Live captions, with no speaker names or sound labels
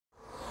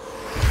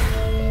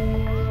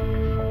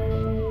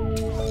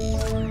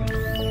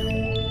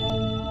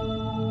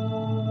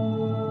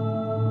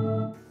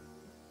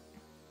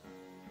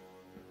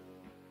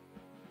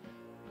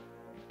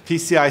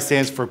PCI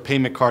stands for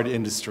Payment Card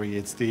Industry.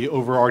 It's the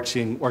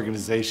overarching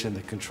organization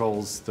that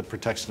controls the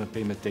protection of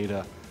payment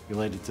data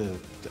related to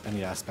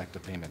any aspect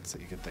of payments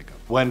that you can think of.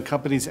 When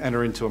companies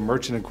enter into a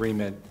merchant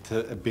agreement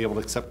to be able to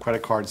accept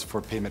credit cards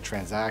for payment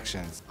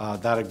transactions,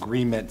 that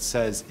agreement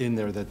says in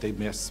there that they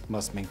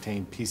must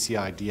maintain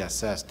PCI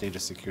DSS, data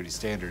security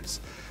standards,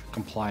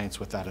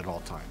 compliance with that at all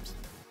times.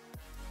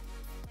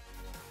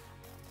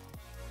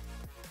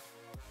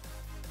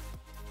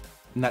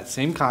 In that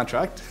same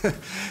contract,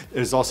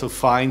 there's also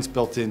fines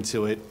built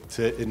into it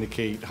to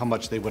indicate how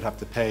much they would have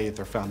to pay if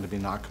they're found to be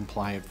not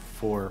compliant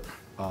for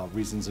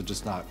reasons of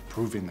just not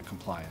proving the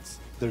compliance.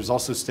 There's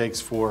also stakes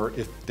for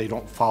if they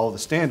don't follow the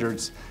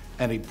standards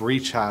and a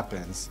breach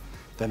happens,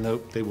 then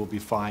they will be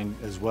fined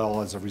as well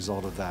as a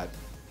result of that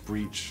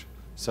breach.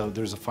 So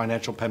there's a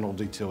financial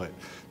penalty to it.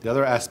 The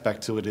other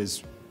aspect to it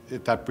is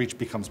if that breach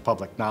becomes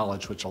public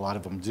knowledge, which a lot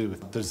of them do,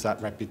 there's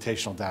that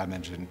reputational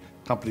damage, and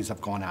companies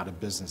have gone out of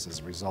business as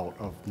a result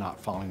of not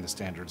following the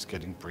standards,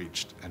 getting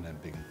breached, and then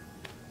being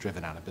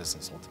driven out of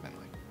business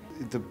ultimately.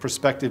 The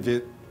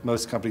perspective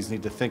most companies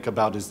need to think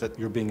about is that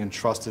you're being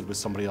entrusted with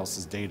somebody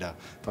else's data.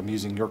 If I'm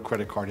using your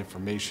credit card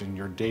information,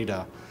 your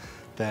data,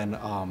 then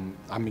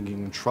I'm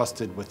being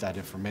entrusted with that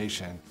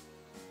information.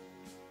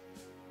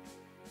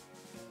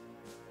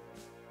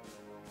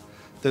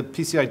 The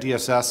PCI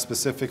DSS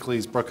specifically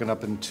is broken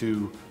up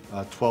into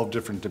 12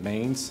 different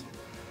domains,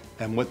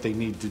 and what they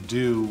need to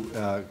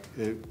do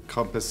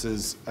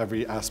encompasses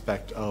every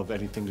aspect of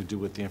anything to do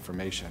with the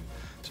information.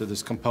 So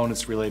there's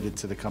components related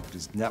to the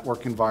company's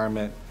network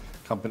environment,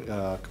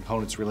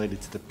 components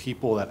related to the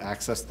people that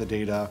access the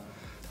data,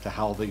 to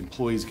how the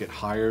employees get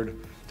hired,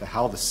 to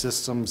how the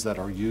systems that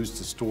are used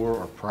to store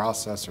or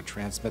process or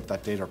transmit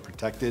that data are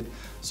protected.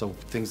 So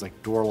things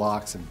like door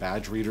locks and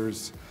badge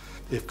readers.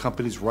 If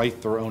companies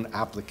write their own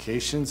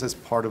applications as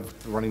part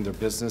of running their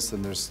business,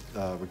 then there's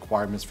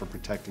requirements for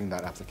protecting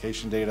that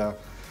application data.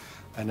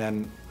 And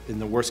then in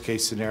the worst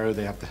case scenario,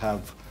 they have to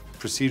have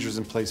procedures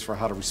in place for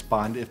how to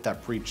respond if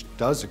that breach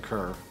does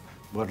occur.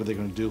 What are they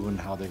going to do and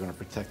how they're going to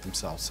protect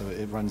themselves? So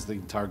it runs the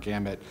entire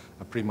gamut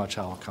of pretty much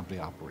how a company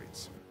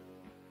operates.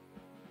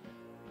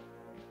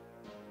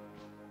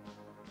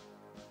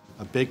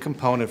 A big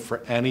component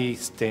for any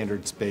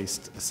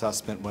standards-based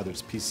assessment, whether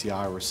it's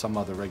PCI or some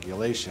other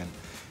regulation,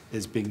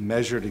 is being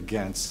measured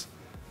against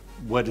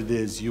what it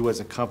is you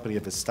as a company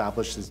have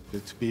established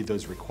to be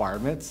those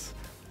requirements,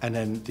 and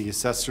then the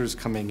assessors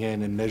coming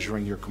in and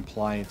measuring your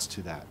compliance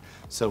to that.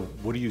 So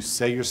what do you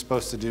say you're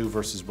supposed to do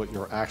versus what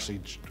you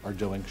actually are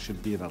doing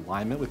should be in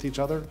alignment with each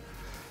other,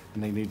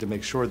 and they need to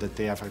make sure that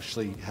they have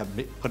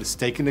put a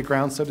stake in the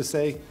ground, so to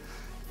say,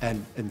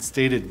 and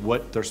stated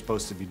what they're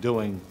supposed to be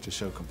doing to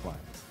show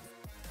compliance.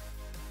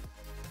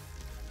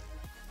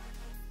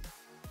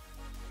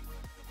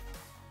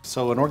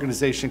 So an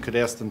organization could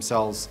ask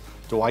themselves,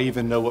 do I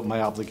even know what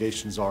my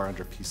obligations are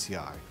under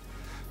PCI?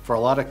 For a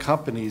lot of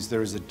companies,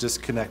 there is a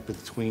disconnect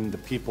between the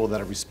people that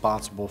are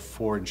responsible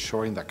for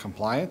ensuring that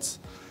compliance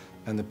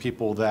and the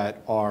people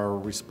that are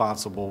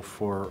responsible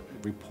for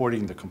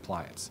reporting the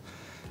compliance.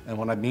 And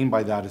what I mean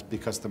by that is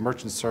because the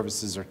merchant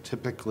services are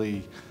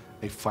typically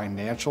a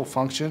financial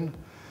function,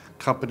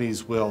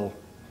 companies will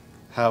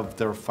have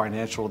their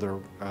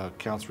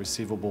accounts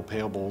receivable,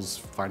 payables,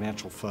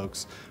 financial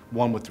folks,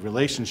 one with the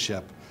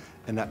relationship,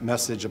 and that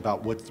message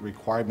about what the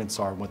requirements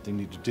are and what they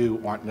need to do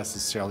aren't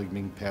necessarily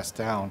being passed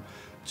down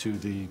to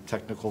the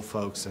technical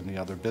folks and the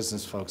other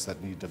business folks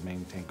that need to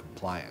maintain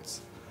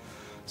compliance.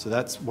 So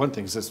that's one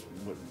thing, is just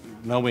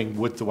knowing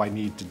what do I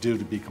need to do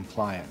to be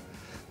compliant.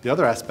 The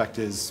other aspect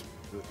is,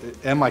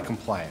 am I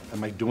compliant?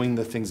 Am I doing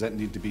the things that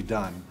need to be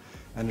done?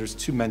 And there's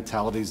two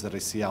mentalities that I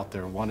see out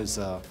there. One is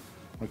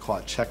we call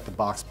it check the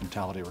box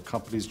mentality, where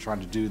companies are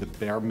trying to do the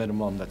bare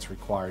minimum that's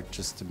required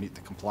just to meet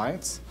the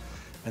compliance.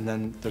 And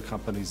then the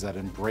companies that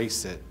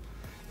embrace it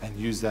and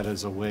use that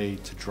as a way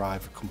to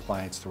drive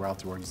compliance throughout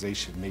the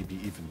organization, maybe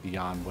even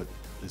beyond what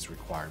is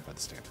required by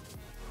the standard.